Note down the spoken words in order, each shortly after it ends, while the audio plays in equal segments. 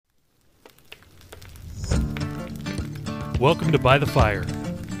Welcome to By the Fire.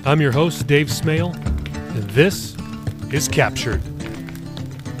 I'm your host, Dave Smale, and this is Captured.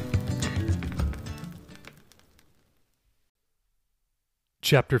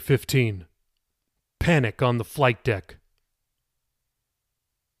 Chapter 15. Panic on the Flight Deck.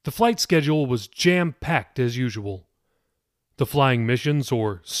 The flight schedule was jam-packed as usual. The flying missions,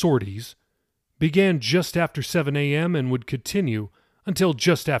 or sorties, began just after 7 a.m. and would continue until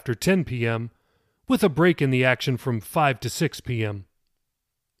just after 10 p.m., with a break in the action from 5 to 6 p.m.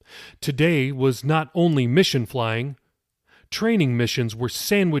 Today was not only mission flying, training missions were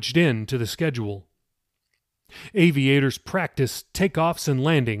sandwiched in to the schedule. Aviators practiced takeoffs and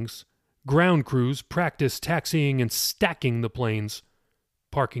landings, ground crews practiced taxiing and stacking the planes,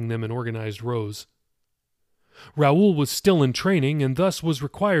 parking them in organized rows. Raoul was still in training and thus was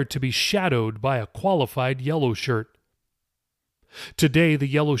required to be shadowed by a qualified yellow shirt. Today, the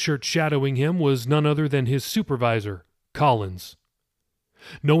yellow shirt shadowing him was none other than his supervisor, Collins.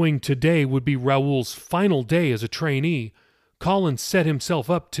 Knowing today would be Raoul's final day as a trainee, Collins set himself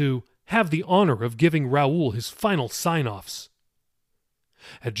up to have the honor of giving Raoul his final sign-offs.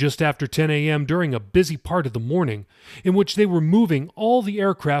 At just after 10 a.m. during a busy part of the morning, in which they were moving all the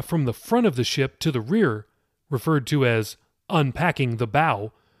aircraft from the front of the ship to the rear, referred to as unpacking the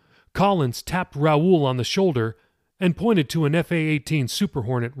bow, Collins tapped Raoul on the shoulder and pointed to an FA-18 Super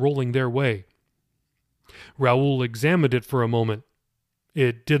Hornet rolling their way. Raoul examined it for a moment.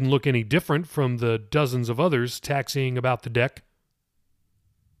 It didn't look any different from the dozens of others taxiing about the deck.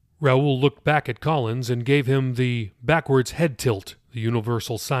 Raoul looked back at Collins and gave him the backwards head tilt, the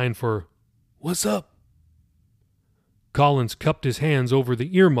universal sign for, "What's up?" Collins cupped his hands over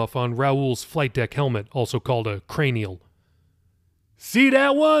the earmuff on Raoul's flight deck helmet, also called a cranial. "See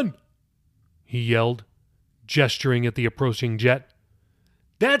that one?" he yelled, gesturing at the approaching jet.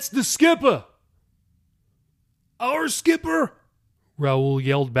 "That's the skipper!" "Our skipper?" Raoul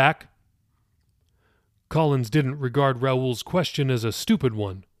yelled back. Collins didn't regard Raoul's question as a stupid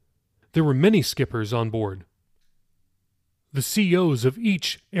one. There were many skippers on board. The COs of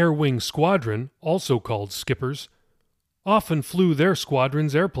each air wing squadron, also called skippers, often flew their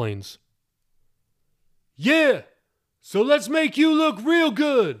squadron's airplanes. "Yeah, so let's make you look real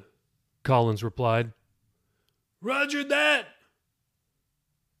good," Collins replied. "Roger that."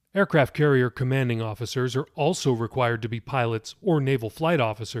 Aircraft carrier commanding officers are also required to be pilots or naval flight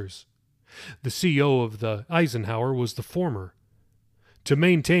officers. The CO of the Eisenhower was the former. To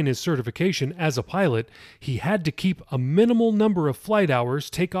maintain his certification as a pilot, he had to keep a minimal number of flight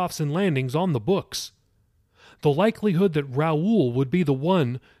hours, takeoffs, and landings on the books. The likelihood that Raoul would be the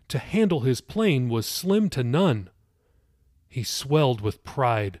one to handle his plane was slim to none. He swelled with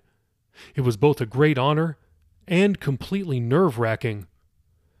pride. It was both a great honor and completely nerve-wracking.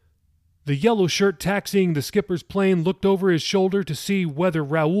 The yellow shirt taxiing the skipper's plane looked over his shoulder to see whether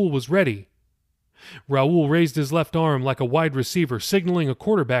Raoul was ready. Raoul raised his left arm like a wide receiver, signaling a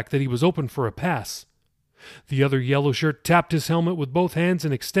quarterback that he was open for a pass. The other yellow shirt tapped his helmet with both hands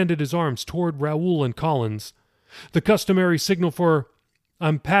and extended his arms toward Raoul and Collins. The customary signal for,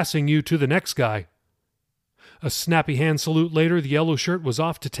 "I'm passing you to the next guy." A snappy hand salute later, the yellow shirt was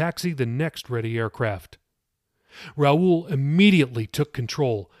off to taxi the next ready aircraft. Raoul immediately took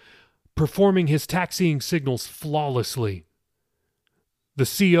control, performing his taxiing signals flawlessly. The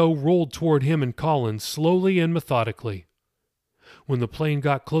CO rolled toward him and Collins slowly and methodically. When the plane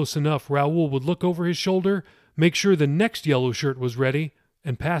got close enough, Raoul would look over his shoulder, make sure the next yellow shirt was ready,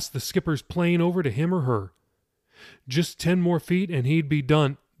 and pass the skipper's plane over to him or her. Just 10 more feet and he'd be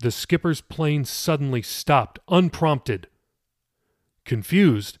done. The skipper's plane suddenly stopped, unprompted.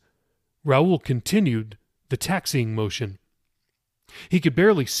 Confused, Raoul continued the taxiing motion. He could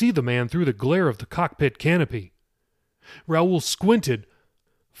barely see the man through the glare of the cockpit canopy. Raoul squinted,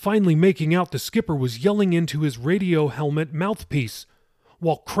 finally making out the skipper was yelling into his radio helmet mouthpiece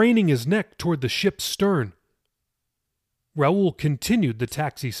while craning his neck toward the ship's stern. Raoul continued the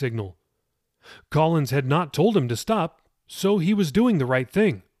taxi signal. Collins had not told him to stop, so he was doing the right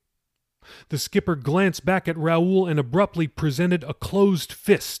thing. The skipper glanced back at Raoul and abruptly presented a closed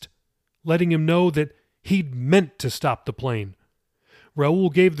fist, letting him know that he'd meant to stop the plane. Raoul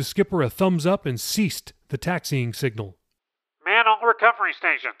gave the skipper a thumbs up and ceased the taxiing signal. "Man all recovery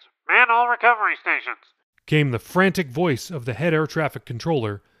stations! Man all recovery stations!" came the frantic voice of the head air traffic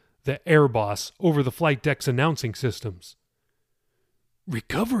controller, the air boss, over the flight deck's announcing systems.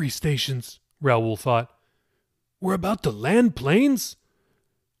 "Recovery stations?" Raoul thought. "We're about to land planes?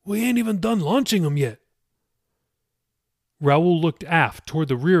 We ain't even done launching them yet." Raoul looked aft toward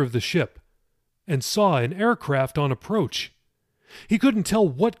the rear of the ship and saw an aircraft on approach. He couldn't tell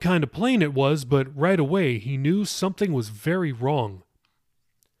what kind of plane it was, but right away he knew something was very wrong.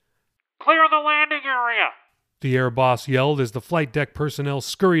 Clear the landing area! The air boss yelled as the flight deck personnel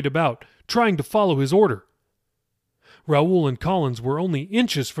scurried about, trying to follow his order. Raoul and Collins were only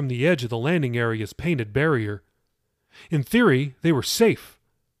inches from the edge of the landing area's painted barrier. In theory, they were safe.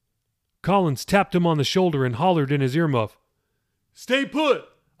 Collins tapped him on the shoulder and hollered in his earmuff, "Stay put!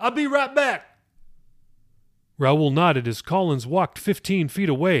 I'll be right back!" Raoul nodded as Collins walked 15 feet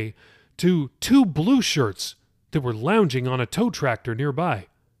away to 2 blue shirts that were lounging on a tow tractor nearby.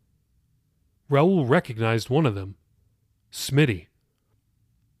 Raoul recognized one of them, Smitty.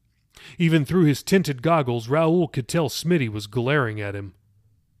 Even through his tinted goggles, Raoul could tell Smitty was glaring at him.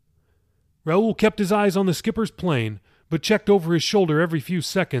 Raoul kept his eyes on the skipper's plane, but checked over his shoulder every few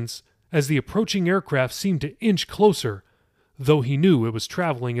seconds as the approaching aircraft seemed to inch closer, though he knew it was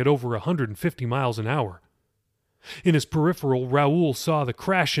traveling at over 150 miles an hour. In his peripheral, Raoul saw the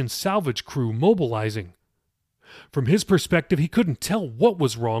crash and salvage crew mobilizing. From his perspective, he couldn't tell what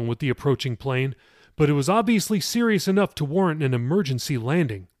was wrong with the approaching plane, but it was obviously serious enough to warrant an emergency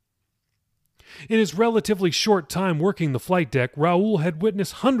landing. In his relatively short time working the flight deck, Raoul had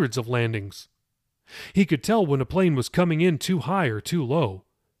witnessed hundreds of landings. He could tell when a plane was coming in too high or too low.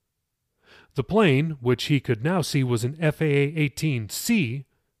 The plane, which he could now see was an FAA-18C,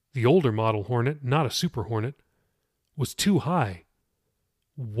 the older model Hornet, not a Super Hornet, was too high.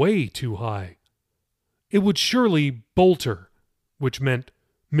 Way too high. It would surely bolter, which meant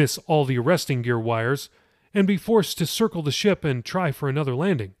miss all the arresting gear wires and be forced to circle the ship and try for another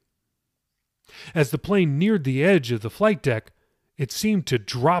landing. As the plane neared the edge of the flight deck, it seemed to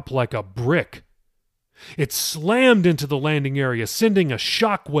drop like a brick. It slammed into the landing area, sending a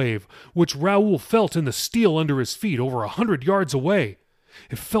shock wave, which Raoul felt in the steel under his feet over 100 yards away.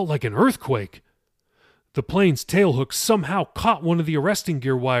 It felt like an earthquake. The plane's tailhook somehow caught one of the arresting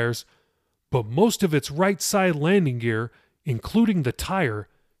gear wires, but most of its right side landing gear, including the tire,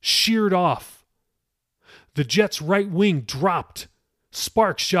 sheared off. The jet's right wing dropped.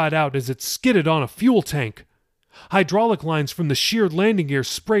 Sparks shot out as it skidded on a fuel tank. Hydraulic lines from the sheared landing gear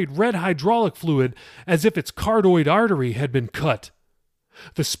sprayed red hydraulic fluid as if its cardoid artery had been cut.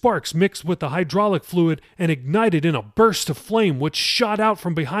 The sparks mixed with the hydraulic fluid and ignited in a burst of flame which shot out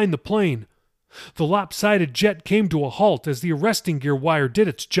from behind the plane. The lopsided jet came to a halt as the arresting gear wire did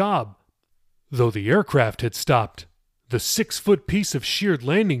its job. Though the aircraft had stopped, the 6-foot piece of sheared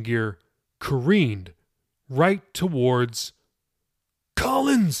landing gear careened right towards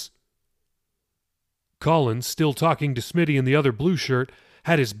Collins! Collins, still talking to Smitty and the other blue shirt,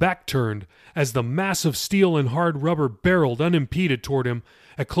 had his back turned as the mass of steel and hard rubber barreled unimpeded toward him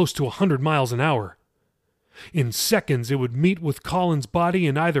at close to 100 miles an hour. In seconds it would meet with Collins' body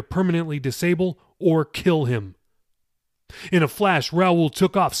and either permanently disable or kill him. In a flash, Raoul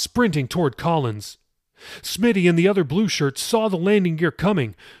took off, sprinting toward Collins. Smitty and the other blue shirts saw the landing gear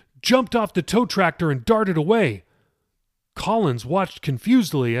coming, jumped off the tow tractor and darted away. Collins watched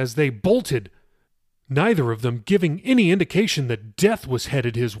confusedly as they bolted, neither of them giving any indication that death was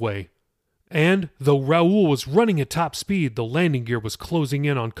headed his way. And, though Raoul was running at top speed, the landing gear was closing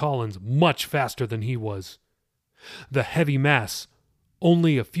in on Collins much faster than he was. The heavy mass,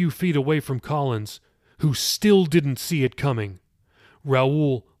 only a few feet away from Collins, who still didn't see it coming.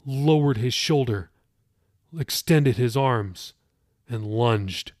 Raoul lowered his shoulder, extended his arms, and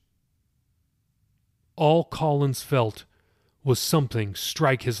lunged. All Collins felt was something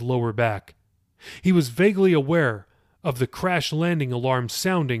strike his lower back. He was vaguely aware of the crash landing alarm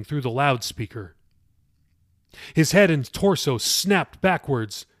sounding through the loudspeaker. His head and torso snapped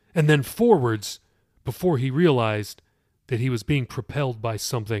backwards and then forwards before he realized that he was being propelled by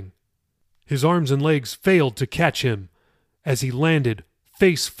something. His arms and legs failed to catch him as he landed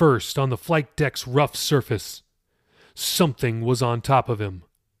face first on the flight deck's rough surface. Something was on top of him.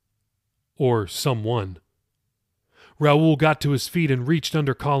 Or someone. Raoul got to his feet and reached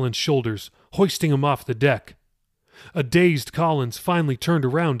under Collins' shoulders, hoisting him off the deck. A dazed Collins finally turned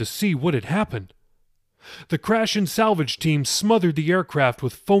around to see what had happened. The crash and salvage team smothered the aircraft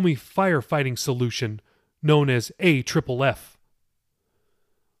with foamy firefighting solution known as AFFF.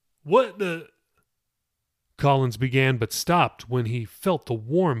 "What the—" Collins began but stopped when he felt the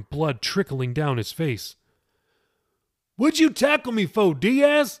warm blood trickling down his face. "What'd you tackle me for,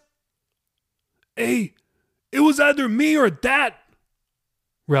 Diaz?" "Hey, it was either me or that."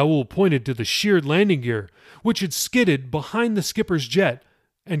 Raoul pointed to the sheared landing gear, which had skidded behind the skipper's jet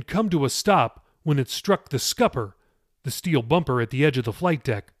and come to a stop when it struck the scupper, the steel bumper at the edge of the flight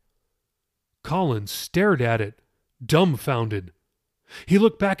deck. Collins stared at it, dumbfounded. He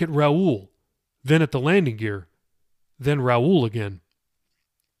looked back at Raoul, then at the landing gear, then Raoul again.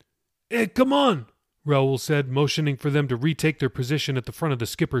 "Hey, come on," Raoul said, motioning for them to retake their position at the front of the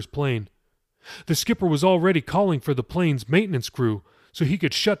skipper's plane. The skipper was already calling for the plane's maintenance crew so he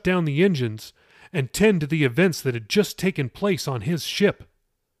could shut down the engines and tend to the events that had just taken place on his ship.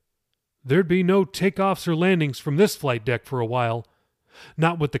 There'd be no takeoffs or landings from this flight deck for a while,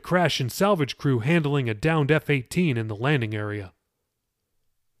 not with the crash and salvage crew handling a downed F-18 in the landing area.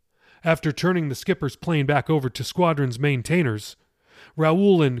 After turning the skipper's plane back over to Squadron's maintainers,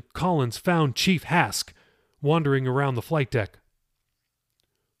 Raoul and Collins found Chief Hask wandering around the flight deck.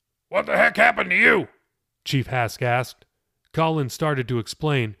 What the heck happened to you? Chief Hask asked. Collins started to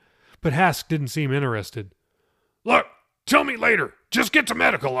explain, but Hask didn't seem interested. Look, tell me later. Just get to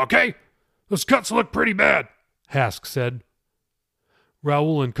medical, okay? Those cuts look pretty bad, Hask said.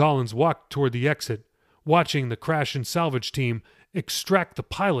 Raoul and Collins walked toward the exit, watching the crash and salvage team extract the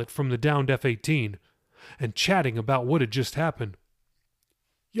pilot from the downed F-18 and chatting about what had just happened.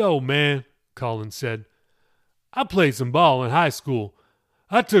 "Yo, man," Collins said. "I played some ball in high school.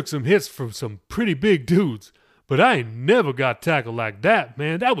 I took some hits from some pretty big dudes, but I ain't never got tackled like that,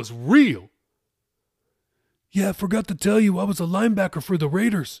 man. That was real." "Yeah, I forgot to tell you I was a linebacker for the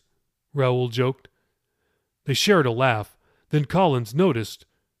Raiders," Raoul joked. They shared a laugh. Then Collins noticed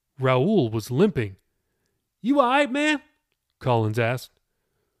Raoul was limping. "You all right, man?" Collins asked.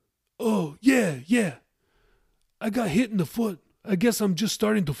 "Oh, yeah. I got hit in the foot. I guess I'm just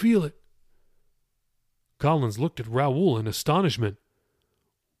starting to feel it." Collins looked at Raoul in astonishment.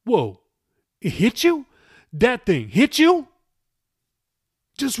 "Whoa, it hit you? That thing hit you?"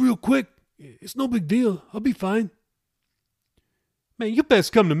 "Just real quick. It's no big deal. I'll be fine." "Man, you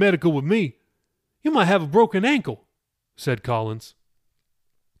best come to medical with me. You might have a broken ankle," said Collins.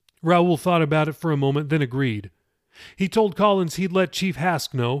 Raoul thought about it for a moment, then agreed. He told Collins he'd let Chief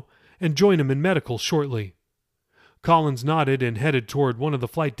Hask know and join him in medical shortly. Collins nodded and headed toward one of the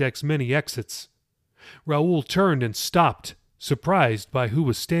flight deck's many exits. Raoul turned and stopped, surprised by who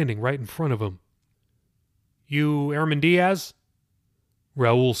was standing right in front of him. "You Airman Diaz?"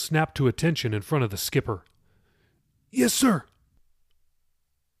 Raoul snapped to attention in front of the skipper. "Yes, sir."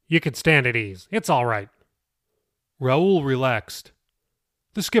 You can stand at ease. It's all right. Raoul relaxed.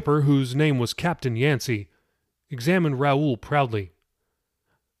 The skipper, whose name was Captain Yancey, examined Raoul proudly.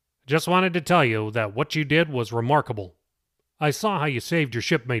 "Just wanted to tell you that what you did was remarkable. I saw how you saved your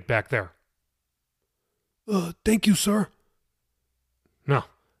shipmate back there." Thank you, sir." "No,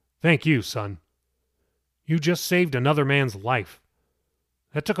 thank you, son. You just saved another man's life.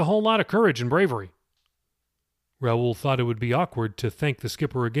 That took a whole lot of courage and bravery." Raoul thought it would be awkward to thank the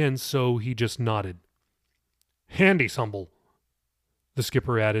skipper again, so he just nodded. "Handy sumble," the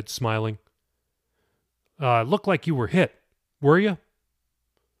skipper added, smiling. Looked like you were hit, were you?"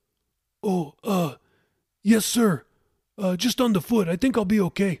 "Oh, yes, sir. Just on the foot. I think I'll be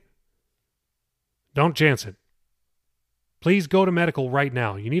okay." "Don't chance it. Please go to medical right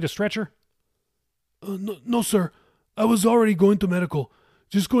now. You need a stretcher?" No, sir. I was already going to medical.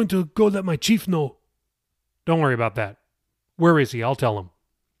 Just going to go let my chief know." "Don't worry about that. Where is he? I'll tell him."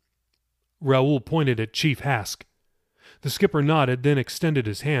 Raoul pointed at Chief Hask. The skipper nodded, then extended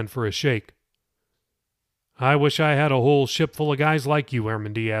his hand for a shake. "I wish I had a whole ship full of guys like you,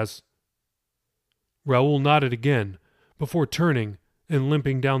 Airman Diaz." Raoul nodded again, before turning and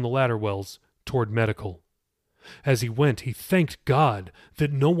limping down the ladder wells toward medical. As he went, he thanked God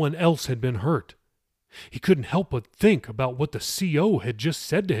that no one else had been hurt. He couldn't help but think about what the CO had just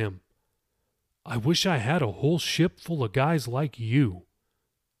said to him. "I wish I had a whole ship full of guys like you."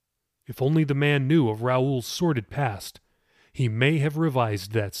 If only the man knew of Raoul's sordid past, he may have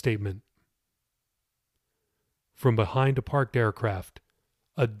revised that statement. From behind a parked aircraft,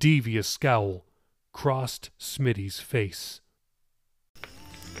 a devious scowl crossed Smitty's face.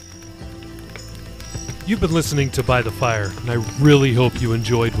 You've been listening to By the Fire, and I really hope you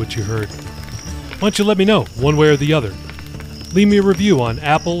enjoyed what you heard. Why don't you let me know, one way or the other? Leave me a review on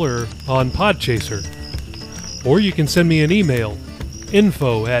Apple or on Podchaser. Or you can send me an email,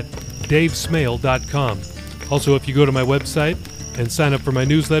 info@davesmail.com. Also, if you go to my website and sign up for my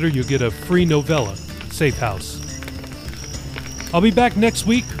newsletter, you'll get a free novella, Safe House. I'll be back next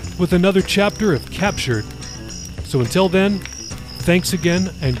week with another chapter of Captured. So until then, thanks again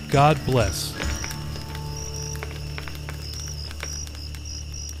and God bless.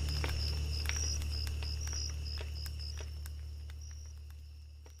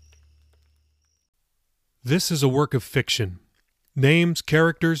 This is a work of fiction. Names,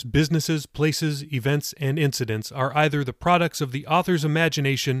 characters, businesses, places, events, and incidents are either the products of the author's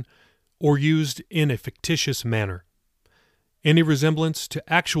imagination or used in a fictitious manner. Any resemblance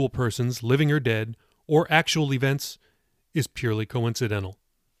to actual persons, living or dead, or actual events is purely coincidental.